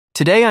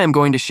Today I am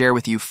going to share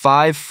with you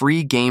 5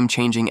 free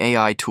game-changing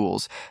AI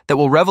tools that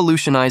will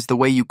revolutionize the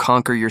way you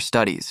conquer your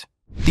studies.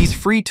 These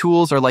free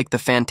tools are like the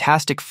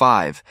Fantastic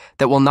Five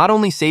that will not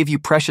only save you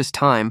precious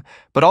time,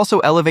 but also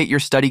elevate your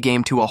study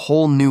game to a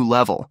whole new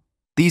level.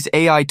 These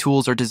AI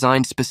tools are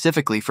designed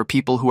specifically for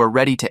people who are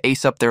ready to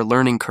ace up their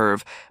learning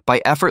curve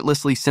by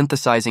effortlessly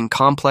synthesizing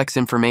complex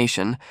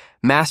information,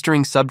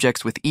 mastering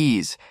subjects with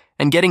ease,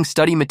 and getting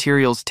study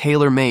materials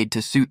tailor-made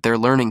to suit their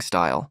learning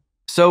style.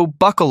 So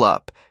buckle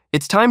up.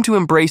 It's time to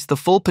embrace the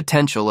full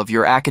potential of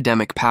your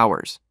academic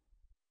powers.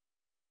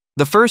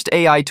 The first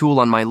AI tool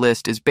on my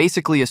list is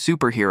basically a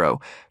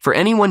superhero for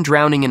anyone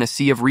drowning in a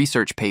sea of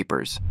research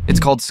papers. It's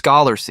called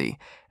Scholarcy,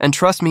 and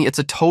trust me, it's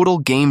a total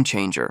game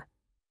changer.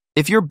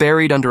 If you're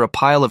buried under a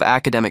pile of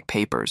academic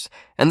papers,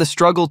 and the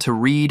struggle to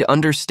read,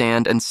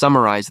 understand, and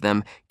summarize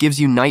them gives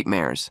you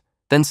nightmares,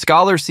 then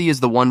Scholarcy is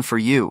the one for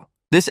you.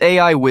 This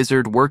AI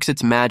wizard works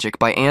its magic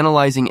by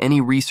analyzing any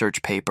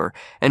research paper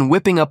and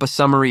whipping up a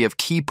summary of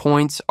key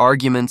points,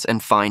 arguments,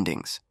 and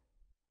findings.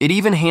 It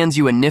even hands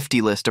you a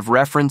nifty list of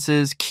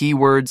references,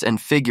 keywords, and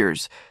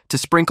figures to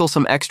sprinkle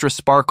some extra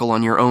sparkle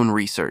on your own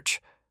research.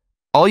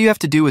 All you have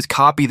to do is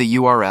copy the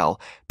URL,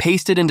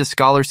 paste it into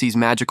Scholarcy's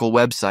magical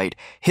website,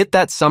 hit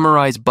that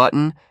summarize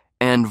button,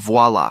 and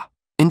voila.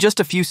 In just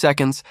a few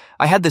seconds,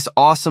 I had this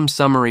awesome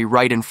summary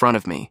right in front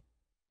of me.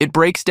 It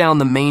breaks down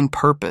the main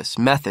purpose,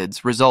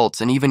 methods,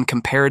 results, and even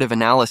comparative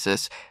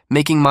analysis,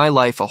 making my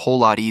life a whole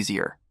lot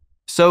easier.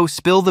 So,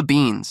 spill the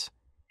beans.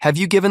 Have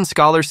you given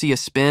Scholarcy a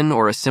spin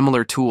or a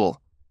similar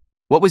tool?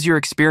 What was your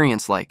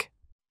experience like?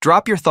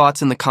 Drop your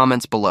thoughts in the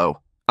comments below.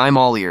 I'm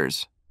all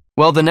ears.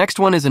 Well, the next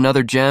one is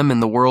another gem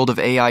in the world of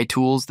AI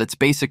tools that's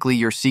basically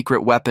your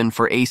secret weapon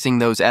for acing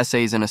those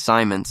essays and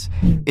assignments.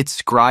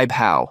 It's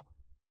ScribeHow.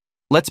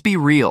 Let's be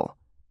real.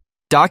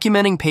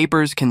 Documenting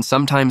papers can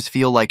sometimes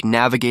feel like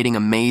navigating a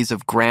maze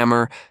of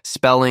grammar,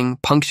 spelling,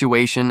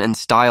 punctuation, and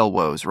style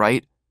woes,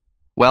 right?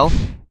 Well,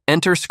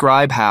 enter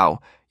ScribeHow,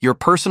 your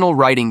personal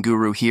writing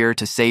guru here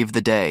to save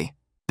the day.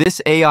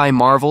 This AI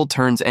marvel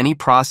turns any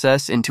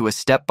process into a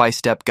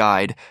step-by-step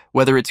guide,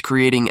 whether it's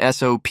creating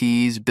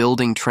SOPs,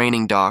 building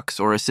training docs,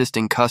 or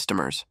assisting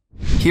customers.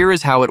 Here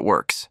is how it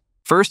works.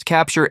 First,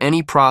 capture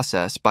any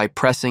process by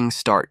pressing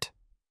Start.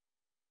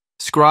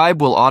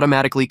 Scribe will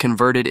automatically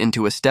convert it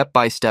into a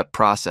step-by-step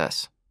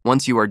process.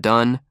 Once you are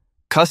done,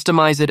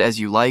 customize it as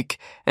you like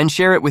and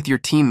share it with your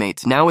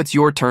teammates. Now it's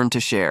your turn to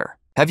share.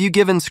 Have you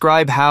given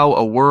ScribeHow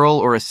a whirl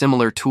or a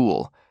similar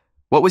tool?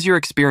 What was your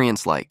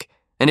experience like?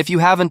 And if you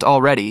haven't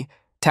already,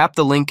 tap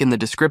the link in the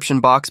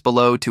description box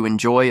below to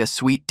enjoy a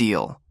sweet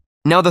deal.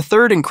 Now, the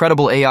third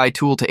incredible AI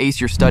tool to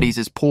ace your studies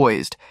is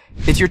Poised.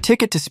 It's your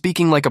ticket to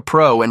speaking like a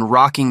pro and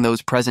rocking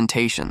those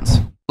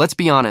presentations. Let's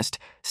be honest,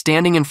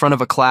 standing in front of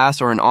a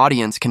class or an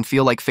audience can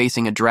feel like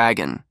facing a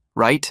dragon,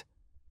 right?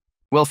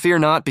 Well, fear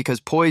not,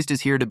 because Poised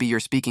is here to be your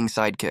speaking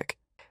sidekick.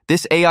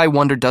 This AI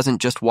wonder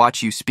doesn't just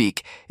watch you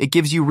speak, it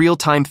gives you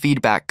real-time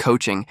feedback,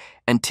 coaching,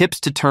 and tips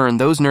to turn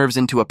those nerves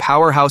into a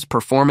powerhouse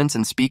performance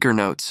and speaker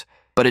notes.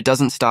 But it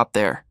doesn't stop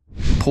there.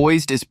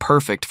 Poised is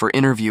perfect for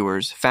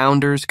interviewers,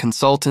 founders,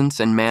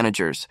 consultants, and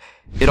managers.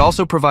 It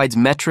also provides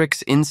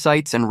metrics,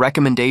 insights, and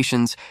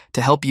recommendations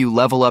to help you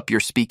level up your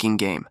speaking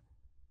game.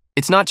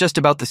 It's not just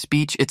about the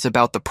speech, it's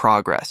about the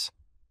progress.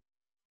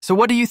 So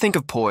what do you think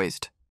of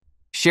Poised?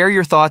 Share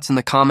your thoughts in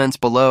the comments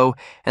below,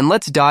 and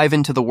let's dive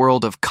into the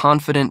world of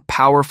confident,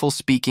 powerful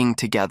speaking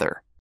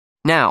together.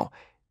 Now,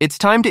 it's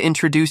time to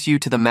introduce you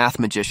to the math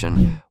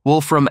magician,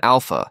 Wolfram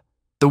Alpha,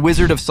 the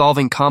wizard of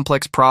solving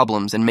complex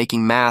problems and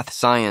making math,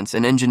 science,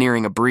 and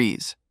engineering a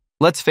breeze.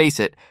 Let's face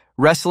it,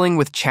 wrestling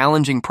with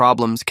challenging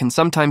problems can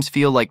sometimes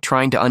feel like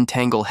trying to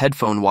untangle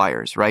headphone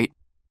wires, right?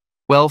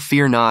 Well,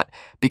 fear not,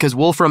 because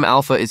Wolfram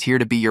Alpha is here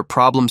to be your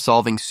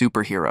problem-solving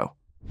superhero.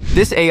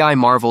 This AI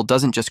marvel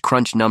doesn't just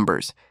crunch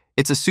numbers.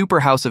 It's a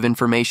superhouse of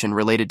information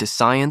related to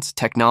science,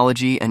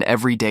 technology, and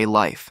everyday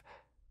life.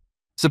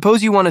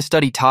 Suppose you want to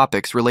study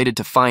topics related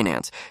to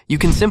finance. You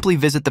can simply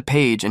visit the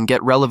page and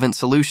get relevant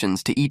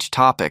solutions to each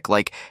topic,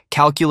 like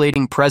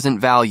calculating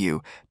present value,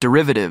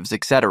 derivatives,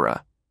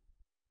 etc.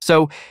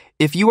 So,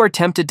 if you are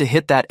tempted to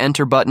hit that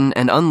enter button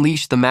and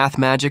unleash the math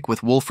magic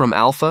with Wolfram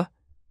Alpha,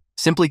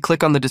 simply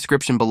click on the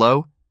description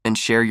below and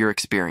share your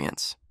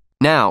experience.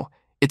 Now,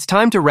 it's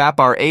time to wrap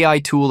our AI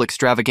tool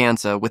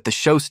extravaganza with the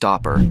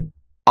showstopper,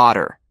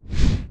 Otter.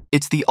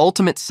 It's the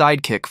ultimate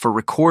sidekick for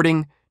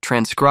recording,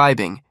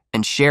 transcribing,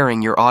 and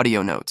sharing your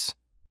audio notes.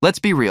 Let's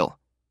be real.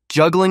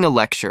 Juggling a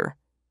lecture,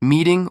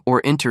 meeting,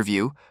 or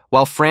interview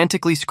while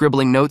frantically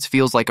scribbling notes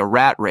feels like a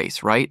rat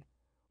race, right?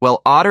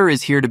 Well, Otter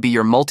is here to be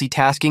your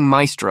multitasking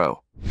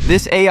maestro.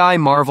 This AI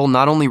marvel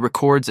not only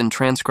records and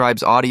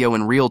transcribes audio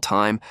in real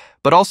time,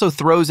 but also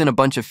throws in a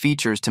bunch of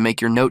features to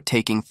make your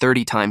note-taking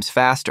 30 times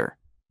faster.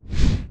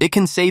 It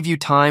can save you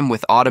time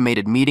with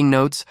automated meeting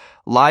notes,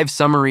 live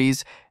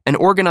summaries, and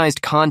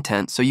organized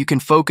content so you can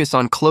focus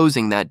on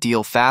closing that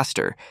deal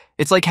faster.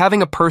 It's like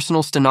having a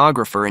personal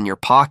stenographer in your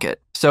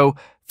pocket. So,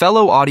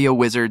 fellow audio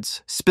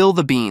wizards, spill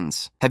the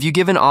beans. Have you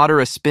given Otter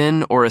a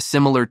spin or a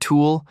similar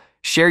tool?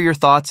 Share your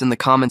thoughts in the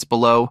comments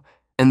below,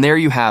 and there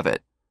you have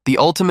it, the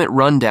ultimate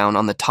rundown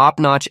on the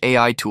top-notch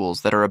AI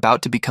tools that are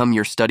about to become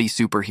your study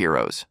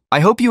superheroes. I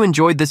hope you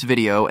enjoyed this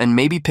video and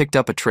maybe picked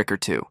up a trick or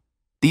two.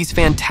 These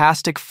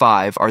fantastic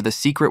 5 are the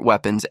secret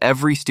weapons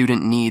every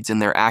student needs in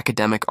their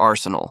academic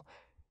arsenal.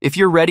 If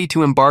you're ready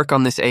to embark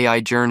on this AI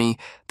journey,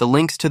 the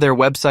links to their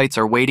websites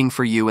are waiting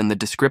for you in the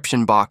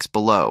description box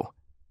below.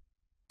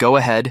 Go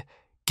ahead,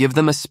 give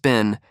them a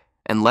spin,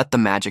 and let the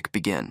magic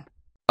begin.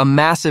 A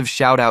massive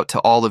shout out to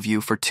all of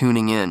you for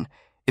tuning in.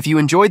 If you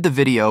enjoyed the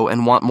video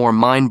and want more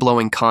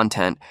mind-blowing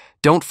content,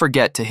 don't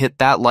forget to hit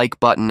that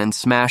like button and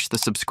smash the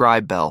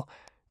subscribe bell.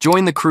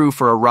 Join the crew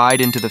for a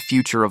ride into the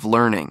future of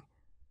learning.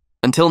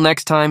 Until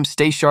next time,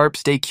 stay sharp,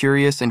 stay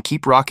curious, and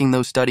keep rocking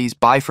those studies.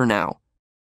 Bye for now.